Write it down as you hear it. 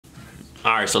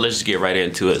All right, so let's just get right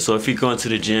into it. So if you're going to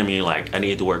the gym and you're like, I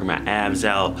need to work my abs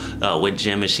out, what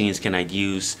gym machines can I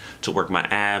use to work my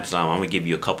abs? I'm gonna give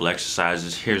you a couple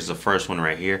exercises. Here's the first one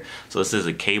right here. So this is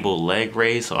a cable leg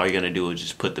raise. So all you're gonna do is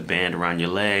just put the band around your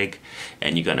leg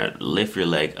and you're gonna lift your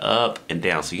leg up and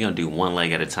down. So you're gonna do one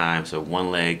leg at a time. So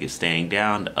one leg is staying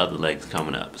down, the other leg's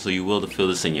coming up. So you will feel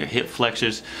this in your hip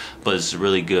flexors, but it's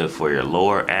really good for your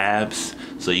lower abs.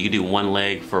 So you can do one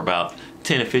leg for about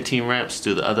 10 to 15 reps,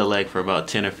 do the other leg for about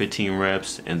 10 or 15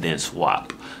 reps, and then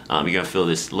swap. You're gonna feel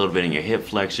this a little bit in your hip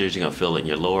flexors, you're gonna feel it in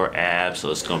your lower abs, so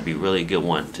it's gonna be really a good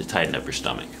one to tighten up your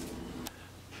stomach.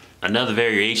 Another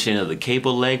variation of the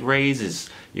cable leg raise is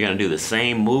you're gonna do the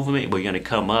same movement, but you're gonna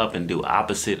come up and do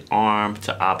opposite arm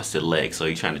to opposite leg. So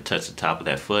you're trying to touch the top of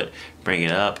that foot, bring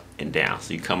it up and down.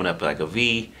 So you're coming up like a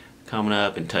V, coming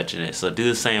up and touching it. So do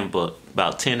the same, but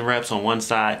about 10 reps on one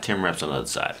side, 10 reps on the other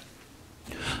side.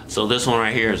 So this one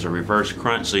right here is a reverse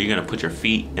crunch. So you're gonna put your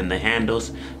feet in the handles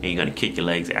and you're gonna kick your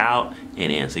legs out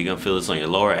and in. So you're gonna feel this on your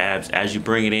lower abs. As you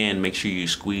bring it in, make sure you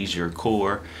squeeze your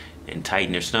core and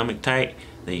tighten your stomach tight.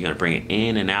 Then you're gonna bring it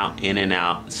in and out, in and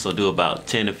out. So do about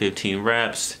 10 to 15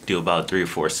 reps, do about 3 or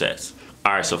 4 sets.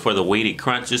 All right, so for the weighted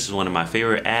crunch, this is one of my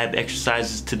favorite ab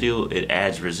exercises to do. It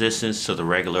adds resistance to the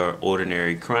regular,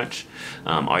 ordinary crunch.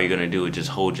 All you're gonna do is just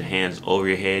hold your hands over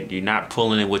your head. You're not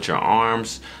pulling it with your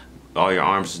arms. All your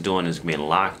arms is doing is being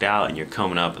locked out and you're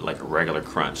coming up like a regular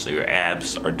crunch. So your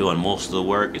abs are doing most of the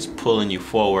work. It's pulling you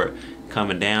forward,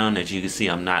 coming down. As you can see,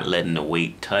 I'm not letting the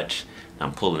weight touch.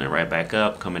 I'm pulling it right back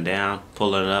up, coming down,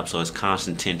 pulling it up, so it's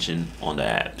constant tension on the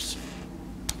abs.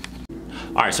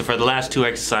 All right, so for the last 2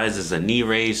 exercises, a knee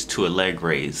raise to a leg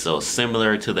raise. So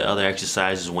similar to the other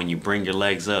exercises, when you bring your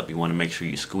legs up, you wanna make sure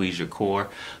you squeeze your core.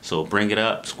 So bring it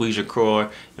up, squeeze your core,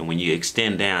 and when you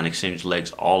extend down, extend your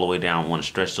legs all the way down. Wanna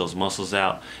stretch those muscles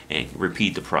out and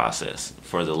repeat the process.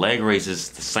 For the leg raises,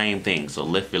 the same thing. So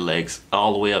lift your legs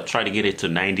all the way up, try to get it to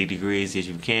 90 degrees if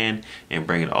you can, and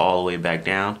bring it all the way back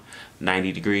down.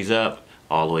 90 degrees up,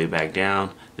 all the way back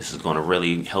down. This is gonna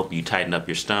really help you tighten up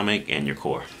your stomach and your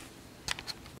core.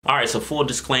 All right, so full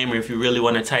disclaimer, if you really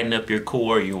want to tighten up your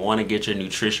core, you want to get your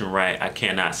nutrition right, I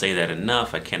cannot say that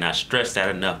enough. I cannot stress that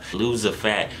enough. Lose the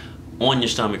fat on your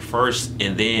stomach first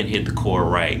and then hit the core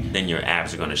right, then your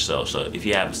abs are going to show. So if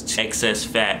you have excess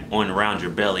fat on around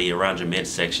your belly, around your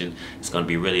midsection, it's going to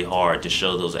be really hard to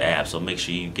show those abs. So make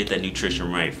sure you get that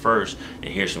nutrition right first,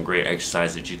 and here's some great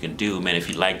exercises that you can do. Man, if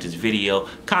you like this video,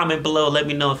 comment below, let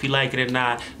me know if you like it or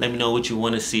not. Let me know what you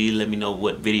want to see. Let me know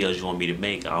what videos you want me to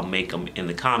make. I'll make them in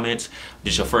the comments. If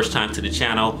this is your first time to the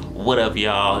channel, what up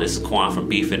y'all? This is Quan from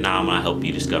BeFitnomenal. I help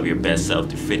you discover your best self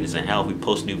through fitness and health. We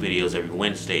post new videos every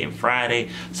Wednesday and Friday,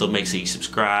 so make sure you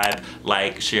subscribe,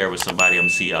 like, share with somebody. I'm gonna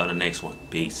see y'all in the next one.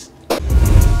 Peace.